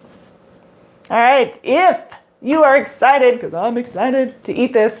 All right, if you are excited, because I'm excited to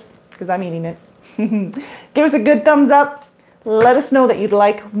eat this, because I'm eating it, give us a good thumbs up. Let us know that you'd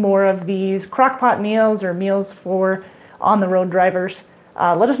like more of these crock-pot meals or meals for on-the-road drivers.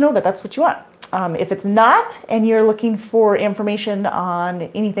 Let us know that that's what you want. If it's not, and you're looking for information on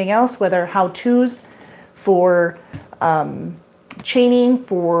anything else, whether how-tos for chaining,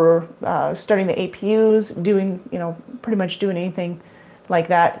 for starting the APUs, doing, pretty much doing anything like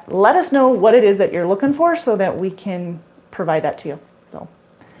that, let us know what it is that you're looking for so that we can provide that to you. So,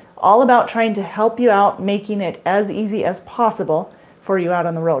 all about trying to help you out, making it as easy as possible for you out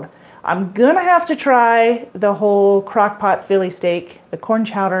on the road. I'm gonna have to try the whole crock-pot Philly steak, the corn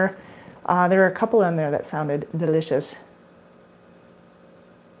chowder. There are a couple in there that sounded delicious.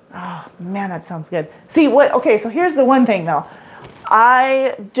 Oh man, that sounds good. See what? Okay, so here's the one thing though.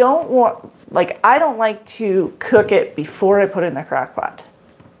 I don't like to cook it before I put it in the crock pot.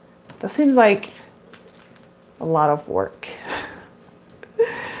 That seems like a lot of work.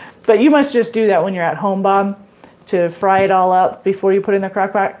 But you must just do that when you're at home, Bob, to fry it all up before you put it in the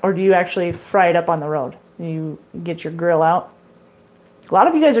crock pot, or do you actually fry it up on the road? You get your grill out? A lot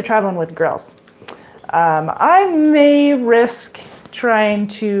of you guys are traveling with grills. I may risk trying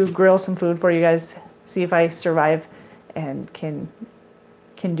to grill some food for you guys, see if I survive and can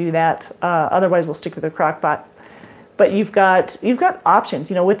do that. Otherwise, we'll stick to the Crockpot. But you've got options,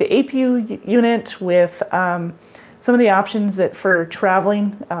 you know, with the APU unit, with some of the options that for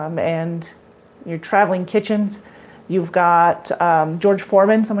traveling and your traveling kitchens. You've got George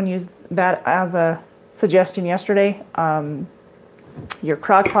Foreman. Someone used that as a suggestion yesterday. Your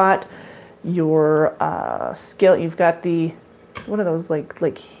Crockpot, your skillet. You've got the, what are those,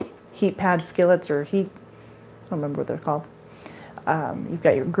 like heat pad skillets or heat, I don't remember what they're called. You've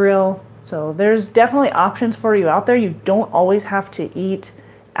got your grill. So there's definitely options for you out there. You don't always have to eat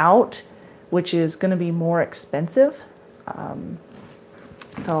out, which is going to be more expensive.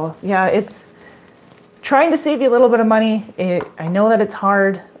 So yeah, it's trying to save you a little bit of money. I know that it's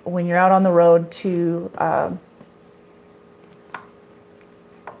hard when you're out on the road to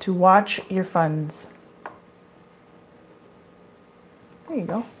watch your funds. There you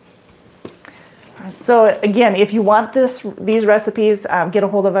go. So again, if you want these recipes, get a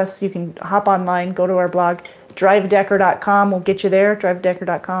hold of us. You can hop online, go to our blog, drivedecker.com. We'll get you there,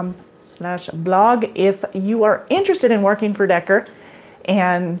 drivedecker.com/blog. If you are interested in working for Decker,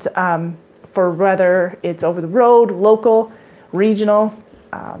 and for whether it's over the road, local, regional,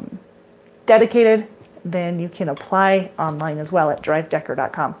 dedicated, then you can apply online as well at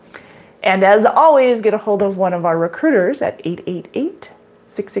drivedecker.com. And as always, get a hold of one of our recruiters at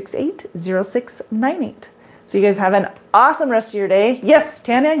 888-668-0698. So you guys have an awesome rest of your day. Yes,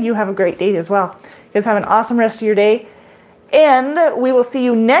 Tanya, you have a great day as well. You guys have an awesome rest of your day. And we will see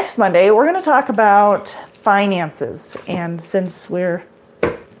you next Monday. We're going to talk about finances. And since we're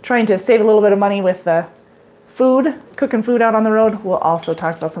trying to save a little bit of money with the food, cooking food out on the road, we'll also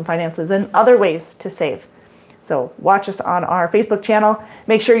talk about some finances and other ways to save. So watch us on our Facebook channel.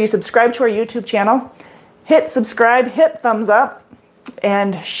 Make sure you subscribe to our YouTube channel. Hit subscribe, hit thumbs up,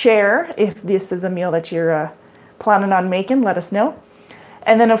 and share if this is a meal that you're planning on making. Let us know.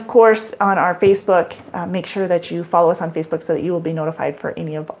 And then, of course, on our Facebook, make sure that you follow us on Facebook so that you will be notified for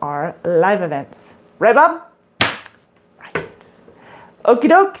any of our live events. Right, Bob? Right. Okie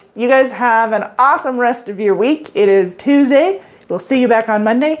doke. You guys have an awesome rest of your week. It is Tuesday. We'll see you back on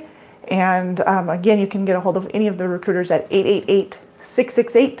Monday. And again, you can get a hold of any of the recruiters at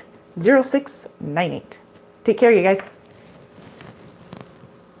 888-668-0698. Take care, you guys.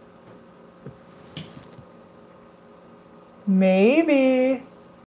 Maybe.